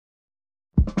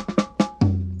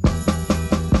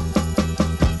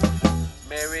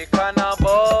American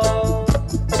above,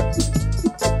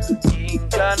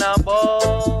 England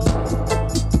above,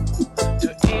 to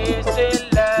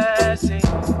East Lassie,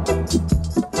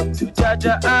 to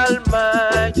Jaja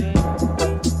Almighty,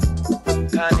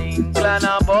 can England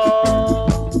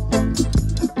above,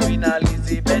 Queen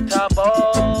Elizabeth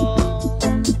above,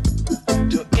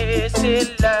 to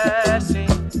East Lassie,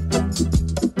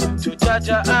 to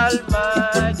Jaja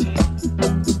Almighty.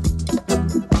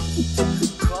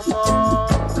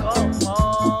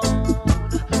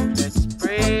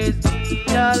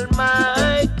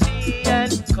 Almighty,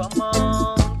 and come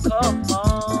on,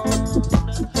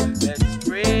 let's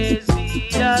praise the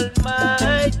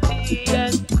Almighty,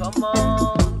 and come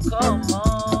on,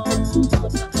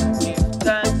 give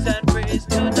thanks and praise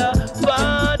to the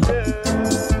Father.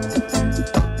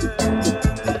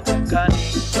 Can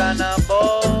England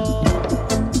above,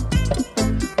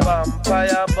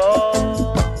 vampire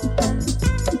above,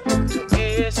 to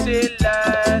AC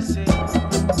Lassie,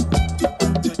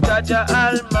 Jaja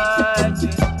Almighty,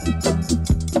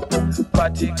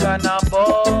 Vatican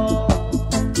above,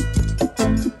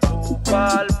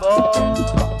 Opal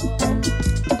above,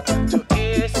 to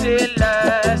AC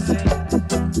Lassie,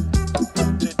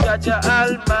 to Jaja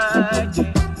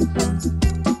Almighty,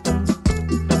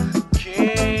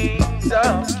 Kings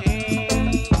of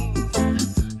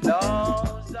Kings,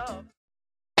 Lords of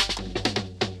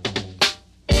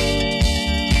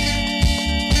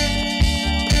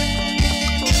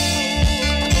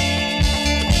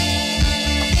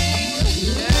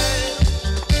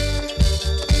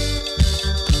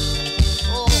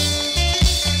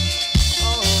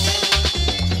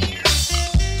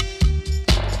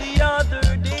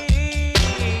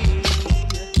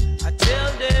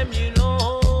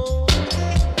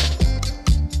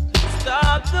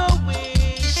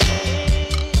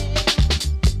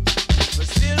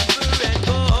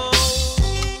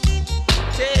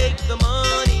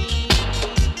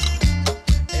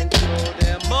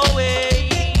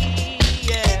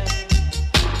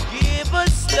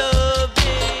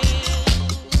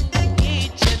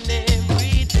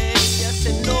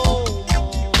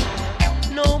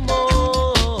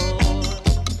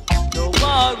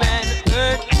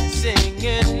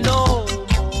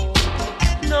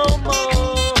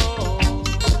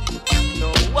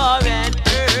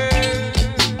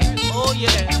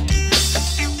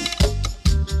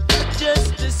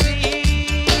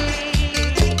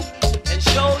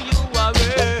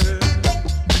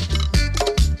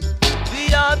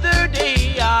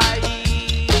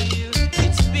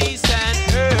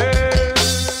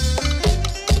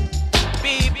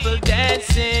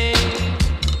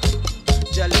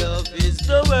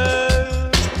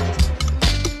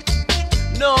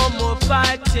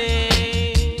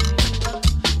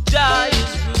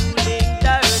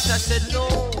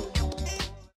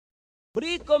but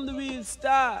here come the real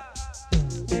star.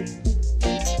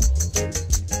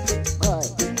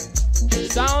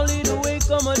 Soundly the way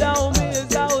coming down me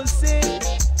as I was sick.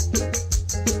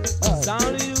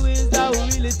 Soundly the ways I will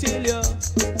really tell you.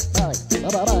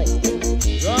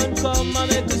 Run come and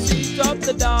make a sweet up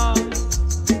the door.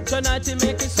 Try not to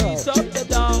make a sweet up the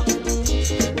door.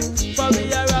 For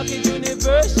we are rock it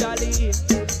universally,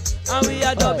 and we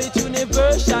are dub it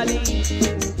universally.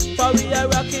 For we are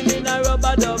rocking in a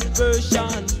rubber dub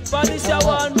version. For this ya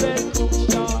one red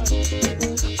short,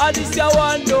 and this ya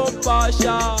one no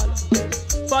partial.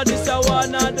 For this ya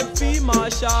one of the fee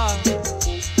marshal.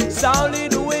 Soundly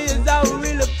the way is how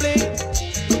we really play.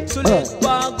 So let's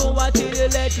go until you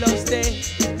let love stay.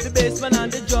 The bassman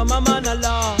and the drummer man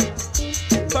along.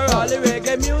 For all the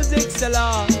reggae music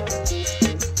seller,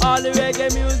 all the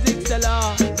reggae music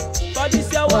seller. For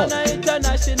this year one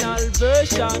international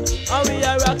version, and we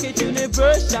are rock it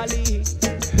universally.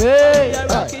 Hey,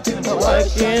 why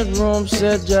can't Rome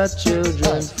set your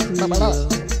children free?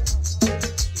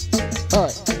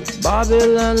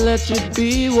 Babylon, let it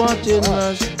be what it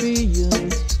must be.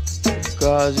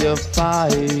 Cause your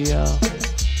fire,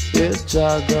 it's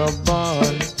a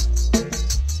burn.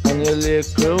 And your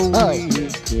little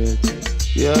wicked,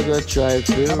 you're gonna try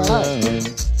to run.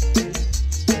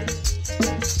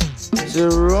 The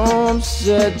Rome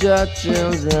set your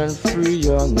children free,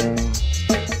 now.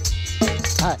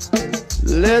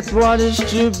 Let what is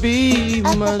to be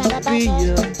must be.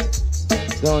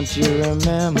 Don't you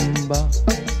remember?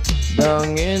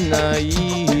 Down in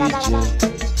Egypt.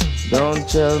 Don't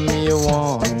tell me you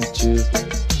want to,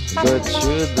 but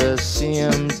you're the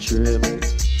same trip.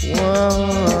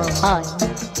 Whoa.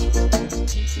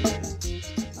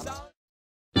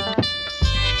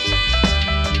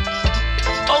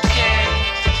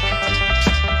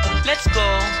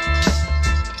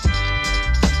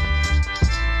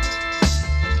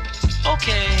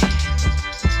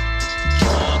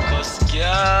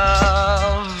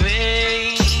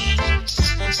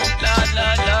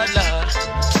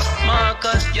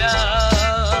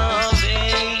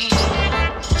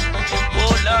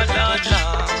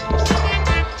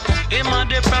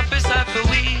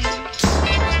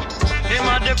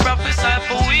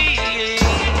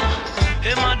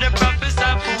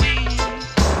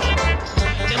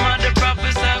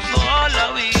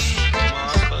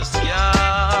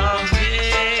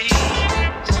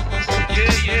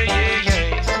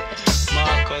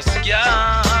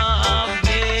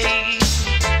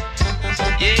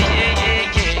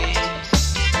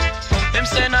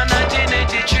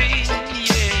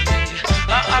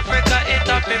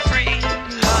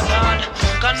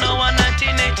 I know in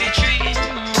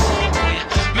 1983,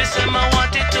 me say I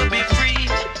want it to be free.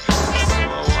 So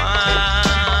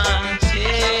I want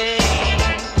it,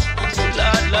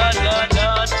 Lord, Lord, Lord,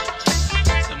 Lord.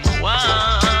 So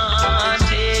I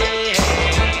want it,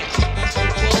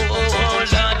 oh, oh, oh,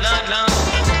 Lord, Lord, Lord.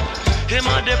 Him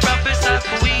and the prophets are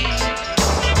for we,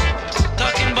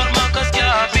 talking about Marcus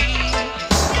Garvey.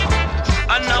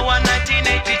 And now in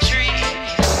 1983,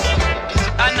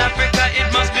 and Africa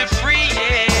it must be free,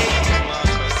 yeah.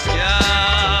 Marcus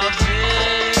Garvey.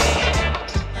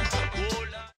 Oh,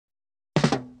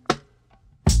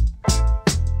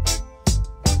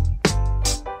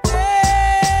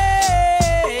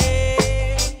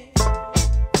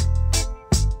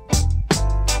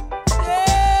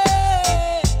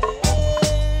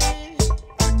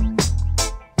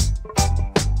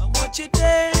 I want you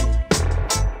there.